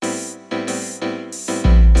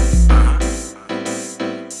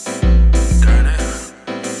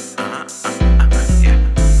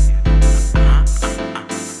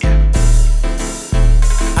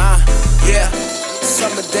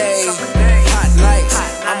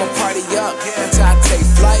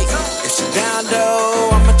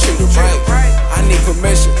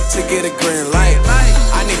to get a green light.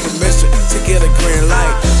 I need permission to get a green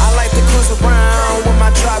light. I like to cruise around with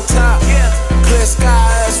my drop top, clear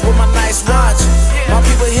skies with my nice watch. My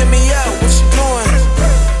people hit me up, what you doing?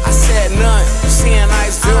 I said none, seeing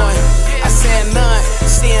nice viewing. I said none,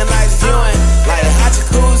 seeing nice viewing. Like the hot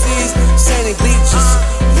jacuzzis, sandy beaches,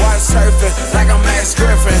 water surfing like I'm Max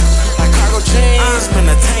Griffin. Like cargo jeans, man,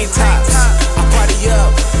 the tank tops. I party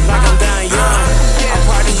up like I'm dying young. I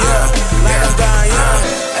party up like I'm dying young.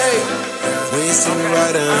 Hey, when you see me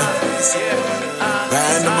riding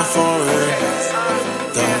on my phone,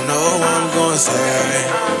 don't know what I'm gonna say.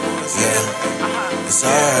 Yeah, it's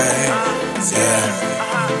alright. Yeah,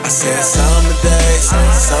 I said summer days,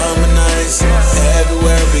 summer nights,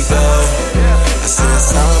 everywhere we go. I said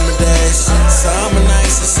summer days, summer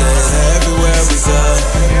nights. I said everywhere we go.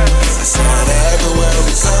 I said everywhere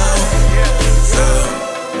we go.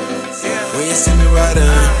 Yeah, when you see me riding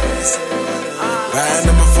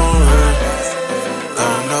on my phone,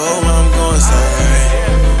 don't know what I'm gonna say.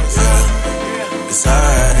 Yeah, it's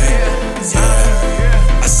alright.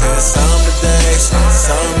 Yeah, I said summer days,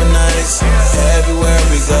 summer nights, everywhere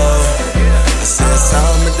we go. I said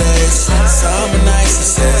summer days, summer nights. I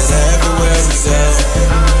said everywhere we go.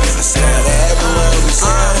 I said everywhere we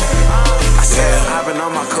go. I said I've been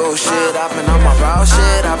on my cool shit, I've been on my raw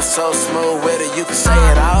shit. I've been so smooth with it, you can say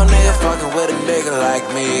it all, nigga. Fucking with a nigga like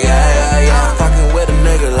me, yeah. Fucking with a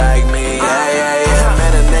nigga like me, yeah.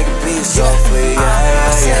 Man, a nigga be so free, yeah.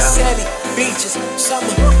 I said sandy beaches,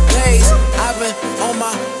 summer days. I've been on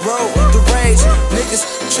my road, the rage. Niggas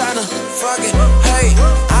tryna fucking, hey.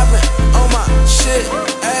 I've been on my shit,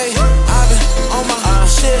 hey. I've been on my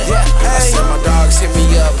shit, yeah, hey. I said my dogs hit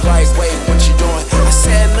me up like, wait, what you doing? I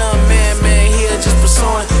said, nah, man, here just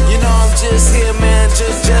pursuing. You know I'm just here, man,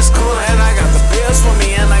 just cool. And I got the bills for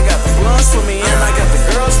me, and I got the blunts for me, and I got the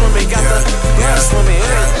girls for me, got the blunts for me,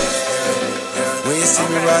 yeah. When you see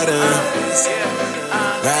me riding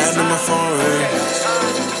on my phone,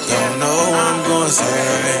 don't know what I'm gonna say.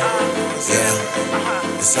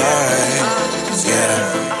 Yeah, it's alright.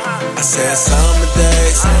 Yeah, I said summer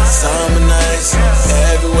days, summer nights,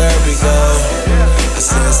 everywhere we go. I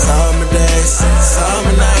said summer days,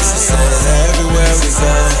 summer nights. I said everywhere we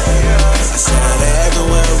go. I said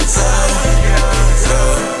everywhere we go.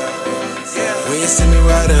 Yeah, when you see me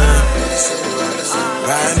riding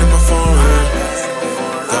on my phone,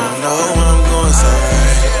 don't know what I'm gonna say.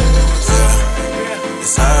 Yeah,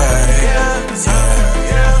 it's alright.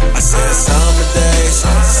 Yeah, I said summer days,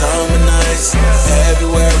 summer nights.